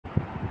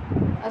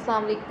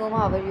Assalamu alaikum,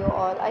 how are you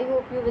all? I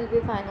hope you will be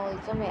fine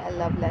also. May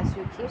Allah bless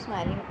you. Keep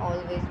smiling,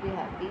 always be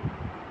happy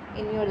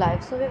in your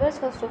life. So, viewers,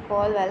 first of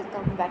all,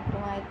 welcome back to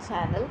my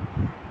channel.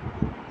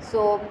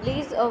 So,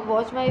 please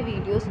watch my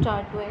video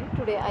start to end.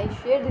 Today, I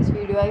share this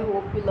video. I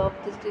hope you love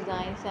these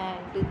designs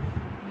and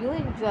you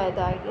enjoy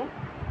the idea.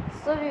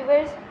 So,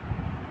 viewers,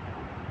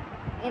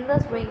 in the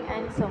spring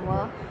and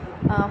summer,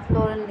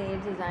 floral nail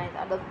designs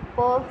are the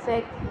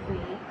perfect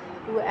way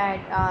to add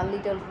a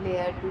little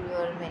flair to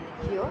your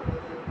manicure.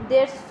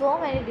 There's so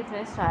many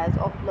different styles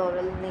of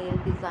floral nail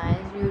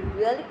designs. You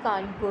really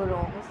can't go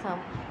wrong.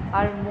 Some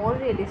are more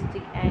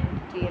realistic and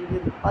detailed,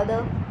 with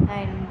other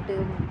and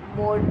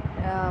more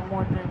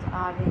modern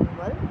are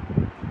available.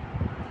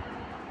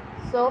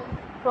 So,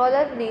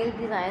 floral nail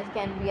designs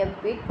can be a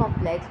bit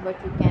complex, but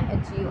you can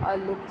achieve a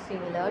look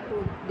similar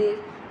to this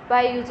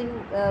by using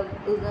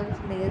blossoms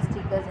nail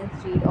stickers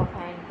instead of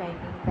hand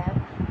painting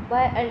them.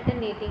 By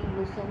alternating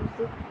blossoms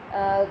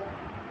uh,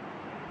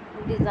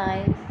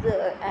 designs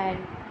and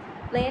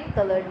plain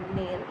colored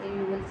nail,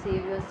 you will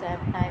save yourself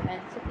time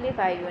and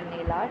simplify your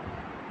nail art.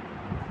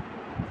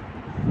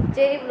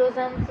 Cherry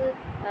blossoms,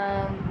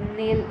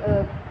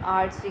 nail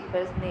art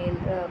stickers,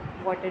 nail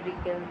water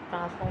decals,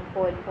 transform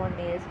foil for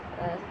nails,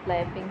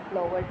 pink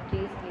flower, tree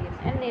leaves,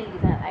 and nail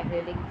design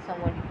acrylic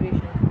summer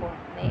decorations for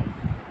nail.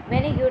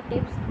 Many good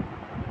tips.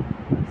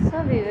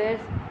 So viewers,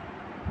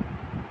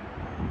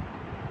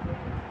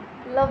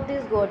 love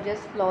this gorgeous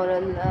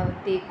floral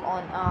take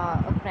on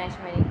a French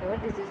manicure.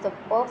 This is the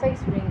perfect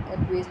spring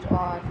twist to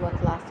a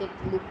classic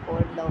look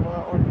for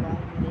lover or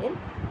long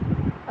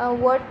nail.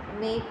 What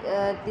make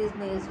these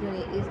nails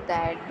unique is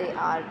that they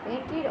are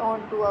painted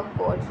onto a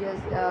gorgeous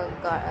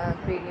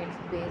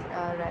gradient base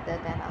rather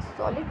than a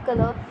solid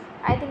color.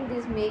 I think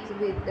this makes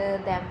with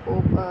them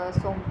pop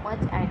so much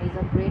and is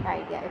a great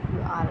idea if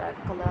you are a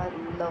color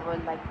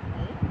lover like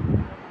me.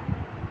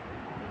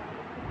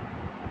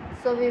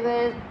 So we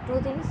were two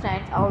things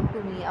stands out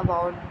to me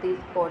about these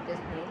gorgeous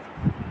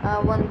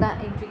nails. One, the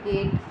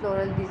intricate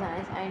floral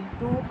designs, and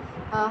two,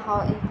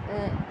 how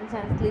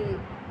insanely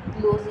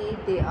glossy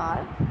they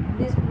are.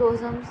 These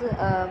blossoms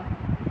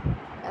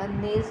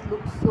nails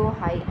look so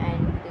high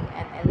and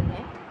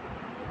elegant.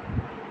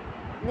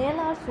 Nail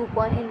are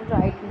super in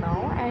right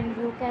now, and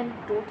you can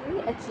totally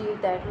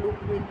achieve that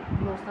look with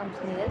blossoms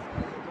nails.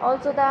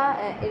 Also,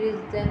 the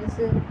iridescence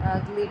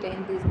glitter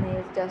in these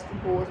nails just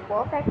goes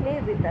perfectly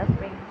with the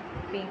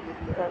pink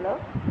color.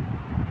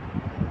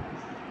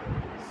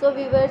 So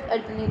viewers,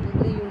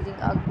 alternatively using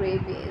a gray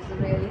base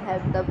really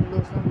help the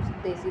blossoms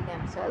they see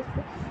themselves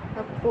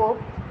pop.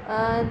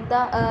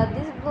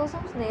 These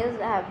blossoms nails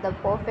have the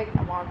perfect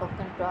amount of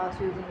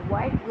contrast using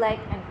white, black,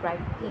 and bright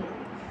pink.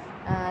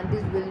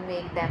 This will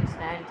make them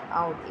stand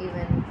out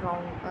even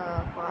from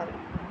far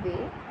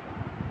away.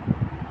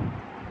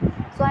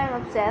 So I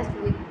am obsessed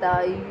with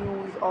the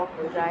use of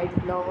dried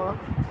flower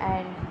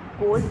and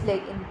gold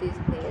flake in these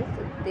nails.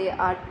 They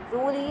are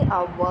truly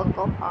a work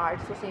of art,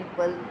 so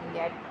simple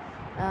yet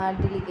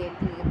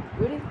delicately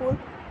beautiful.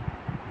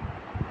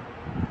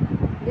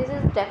 This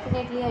is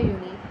definitely a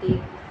unique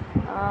take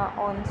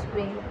on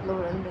spring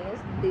floral nails.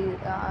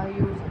 They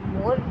use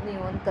more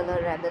neon color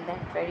rather than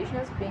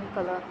traditional spring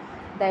color.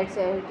 That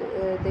said,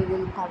 they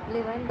will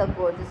complement the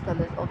gorgeous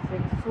colors of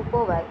spring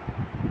super well.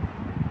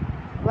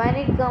 When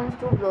it comes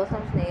to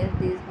blossom nails,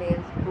 these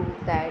nails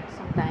prove that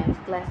sometimes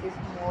class is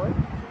more.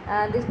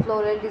 These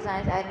floral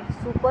designs are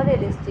super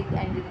realistic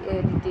and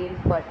detailed,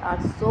 but are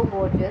so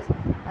gorgeous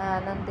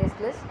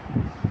nonetheless.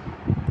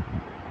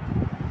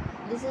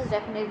 This is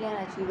definitely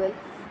an achievable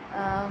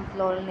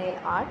floral nail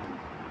art.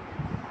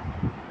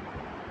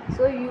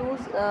 So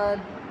use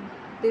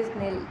this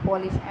nail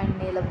polish and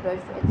nail brush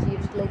to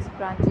achieve slick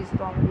branches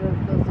from your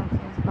blossoms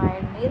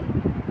inspired nail.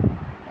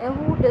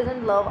 Who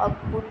doesn't love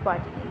a good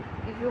party nail?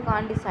 If you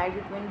can't decide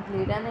between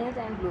glitter nails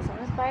and blossom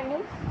inspired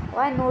nail,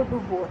 why not do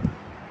both?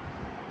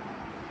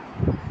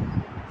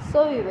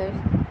 So viewers,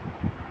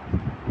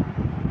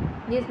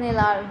 these nails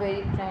are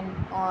very trend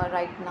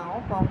right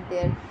now from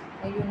their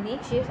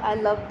unique shapes. I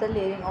love the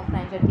layering of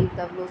French tips,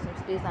 the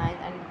blossoms designs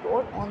and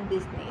dot on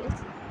these nails.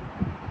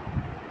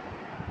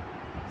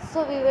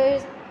 So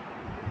viewers,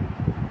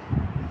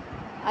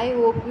 I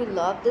hope you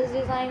love these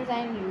designs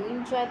and you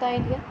enjoy the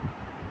idea.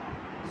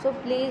 So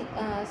please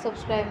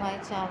subscribe my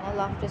channel.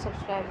 After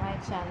subscribe my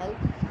channel,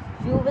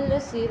 you will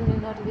receive new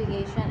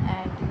notification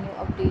and new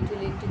update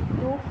related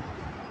to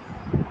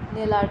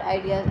nail art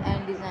ideas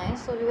and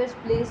designs. So viewers,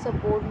 please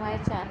support my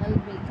channel,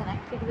 be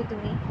connected with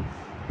me.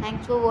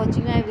 Thanks for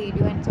watching my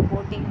video and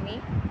supporting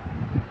me.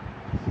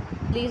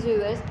 Please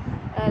viewers,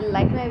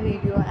 like my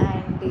video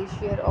and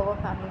share our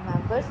family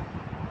members.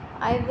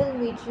 I will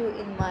meet you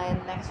in my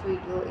next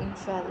video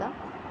inshallah.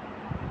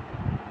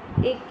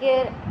 Take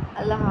care.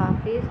 Allah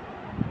Hafiz.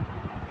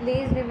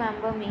 Please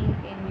remember me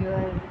in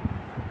your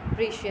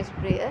precious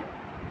prayer,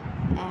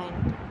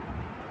 and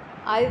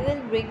I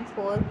will bring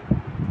forth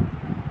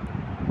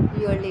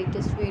your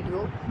latest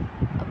video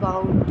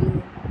about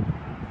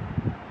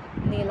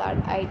nail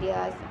art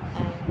ideas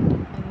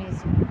and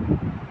amazing.